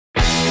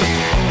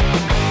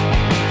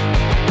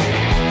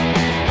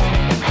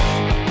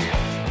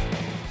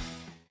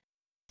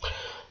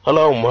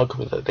Hello and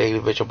welcome to the Daily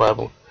Visual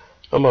Bible.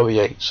 I'm Obi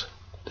Yates.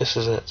 This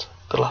is it,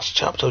 the last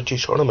chapter of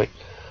Deuteronomy,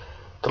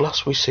 the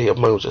last we see of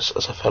Moses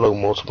as a fellow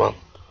mortal man.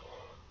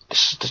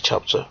 This is the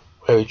chapter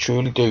where we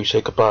truly do say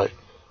goodbye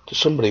to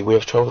somebody we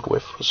have travelled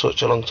with for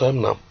such a long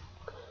time now.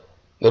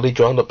 Nearly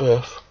drowned at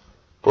birth,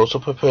 brought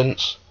up a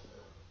prince,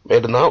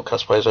 made an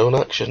outcast by his own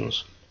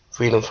actions,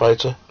 freedom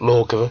fighter,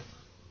 lawgiver,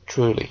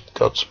 truly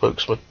God's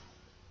spokesman.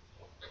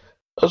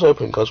 As I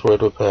open God's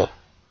word with prayer,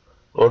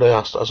 Lord, I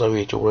ask as I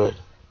read your word,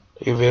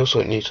 that you reveal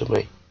something new to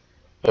me.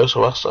 I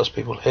also ask that as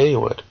people hear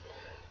your word,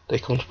 they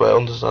come to better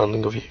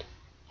understanding of you.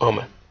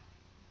 Amen.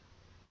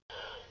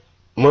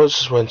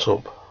 Moses went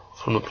up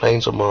from the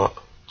plains of Moab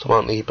to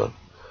Mount Nebo,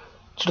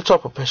 to the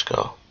top of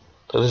Pisgah,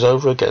 that is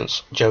over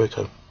against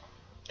Jericho.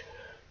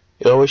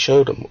 He always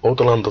showed them all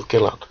the land of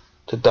Gilead,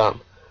 to Dan,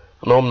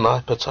 and all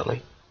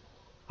Naphtali,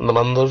 and the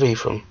land of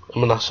Ephraim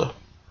and Manasseh,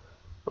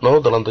 and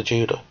all the land of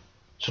Judah,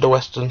 to the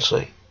western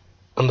sea,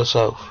 and the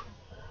south,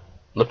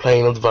 and the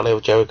plain of the valley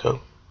of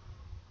Jericho,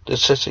 the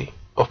city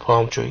of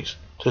palm trees,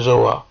 to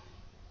Zoar.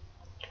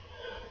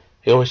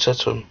 He always said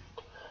to him,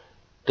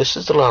 This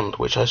is the land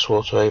which I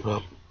swore to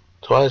Abraham,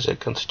 to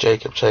Isaac, and to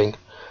Jacob, saying,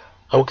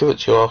 I will give it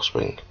to your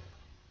offspring.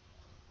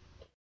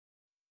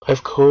 I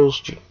have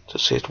caused you to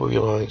see it with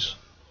your eyes,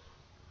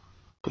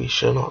 but you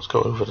shall not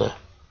go over there.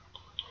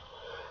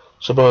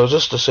 So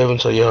Moses, the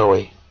servant of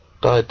Yahweh,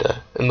 died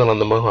there in the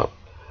land of Moab,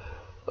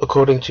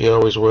 according to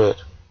Yahweh's word.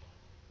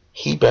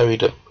 He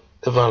buried him in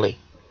the valley,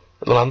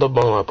 in the land of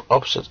Moab,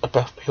 opposite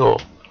Beth Peor,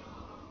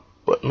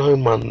 but no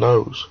man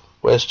knows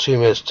where his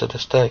tomb is to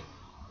this day.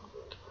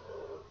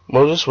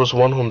 Moses was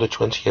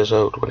 120 years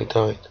old when he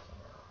died.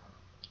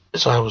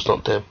 His eye was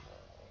not dim,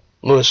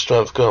 nor his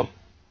strength gone.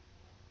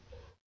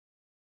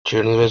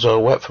 Children of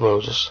Israel wept for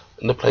Moses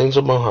in the plains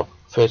of Moab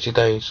 30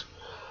 days,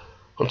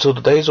 until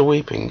the days of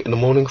weeping in the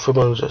morning for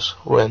Moses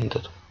were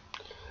ended.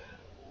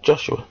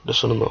 Joshua, the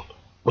son of Nun,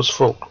 was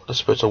full of the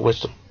spirit of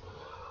wisdom,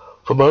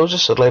 for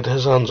Moses had laid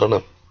his hands on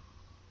him.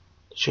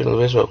 The children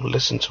of Israel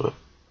listened to him,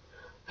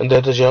 and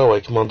did as Yahweh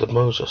commanded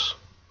Moses.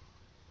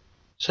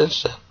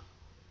 Since then,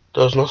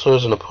 there has not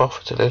arisen a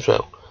prophet in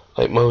Israel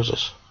like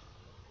Moses,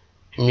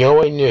 whom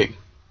Yahweh knew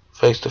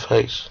face to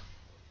face,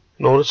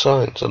 in all the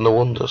signs and the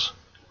wonders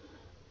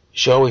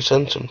which Yahweh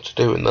sent him to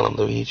do in the land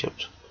of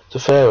Egypt, to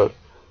Pharaoh,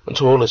 and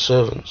to all his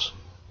servants,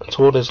 and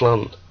to all his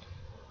land,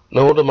 and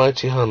all the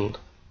mighty hand,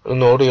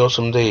 and all the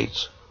awesome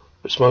deeds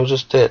which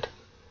Moses did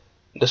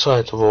in the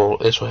sight of all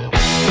Israel.